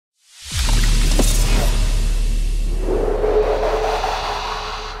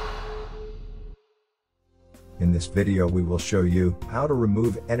In this video we will show you how to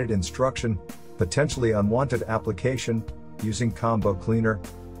remove EditInstruction, potentially unwanted application, using Combo Cleaner.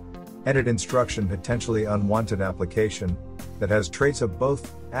 EditInstruction potentially unwanted application that has traits of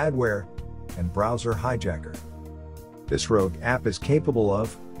both adware and browser hijacker. This rogue app is capable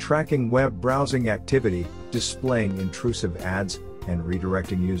of tracking web browsing activity, displaying intrusive ads, and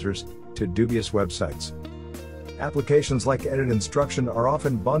redirecting users to dubious websites. Applications like EditInstruction are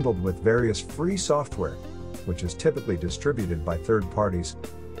often bundled with various free software, which is typically distributed by third parties,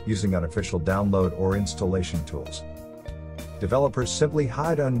 using unofficial download or installation tools. Developers simply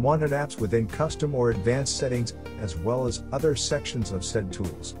hide unwanted apps within custom or advanced settings, as well as other sections of said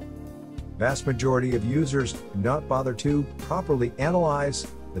tools. Vast majority of users do not bother to properly analyze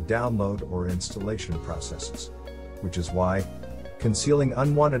the download or installation processes, which is why concealing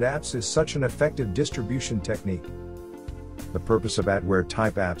unwanted apps is such an effective distribution technique. The purpose of adware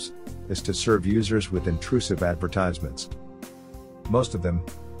type apps is to serve users with intrusive advertisements. Most of them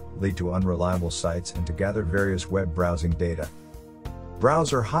lead to unreliable sites and to gather various web browsing data.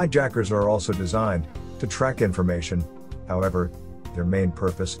 Browser hijackers are also designed to track information. However, their main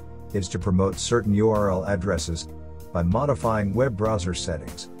purpose is to promote certain URL addresses by modifying web browser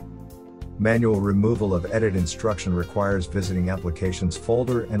settings. Manual removal of EditInstruction requires visiting Applications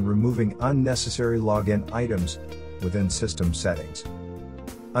folder and removing unnecessary login items within system settings.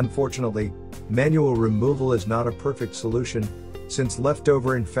 Unfortunately, manual removal is not a perfect solution, since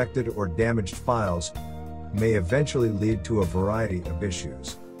leftover infected or damaged files may eventually lead to a variety of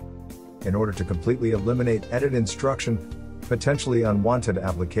issues. In order to completely eliminate EditInstruction, potentially unwanted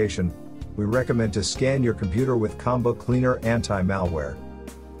application, we recommend to scan your computer with Combo Cleaner anti-malware.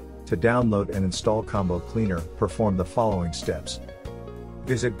 To download and install Combo Cleaner, perform the following steps.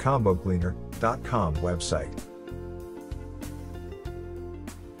 Visit combocleaner.com website.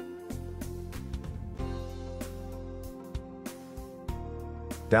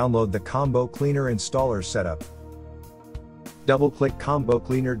 Download the Combo Cleaner installer setup. Double-click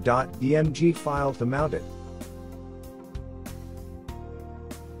combocleaner.img file to mount it.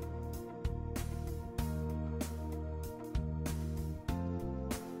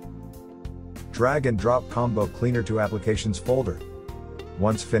 Drag and drop Combo Cleaner to Applications folder.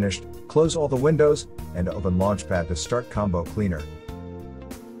 Once finished, close all the windows and open Launchpad to start Combo Cleaner.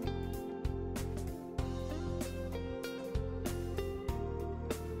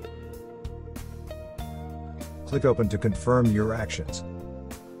 Click Open to confirm your actions.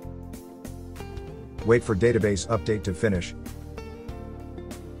 Wait for database update to finish.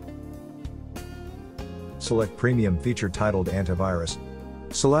 Select Premium feature titled Antivirus.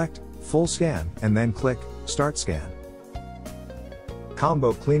 Select Full Scan and then click Start Scan.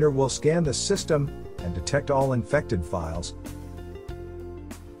 Combo Cleaner will scan the system and detect all infected files.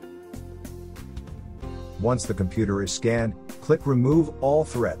 Once the computer is scanned, click Remove All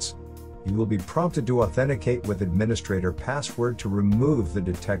Threats. You will be prompted to authenticate with administrator password to remove the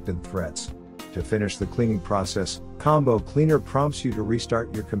detected threats. To finish the cleaning process, Combo Cleaner prompts you to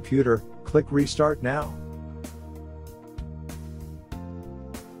restart your computer. Click Restart Now.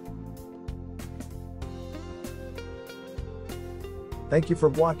 Thank you for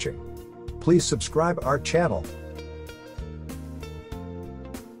watching. Please subscribe our channel.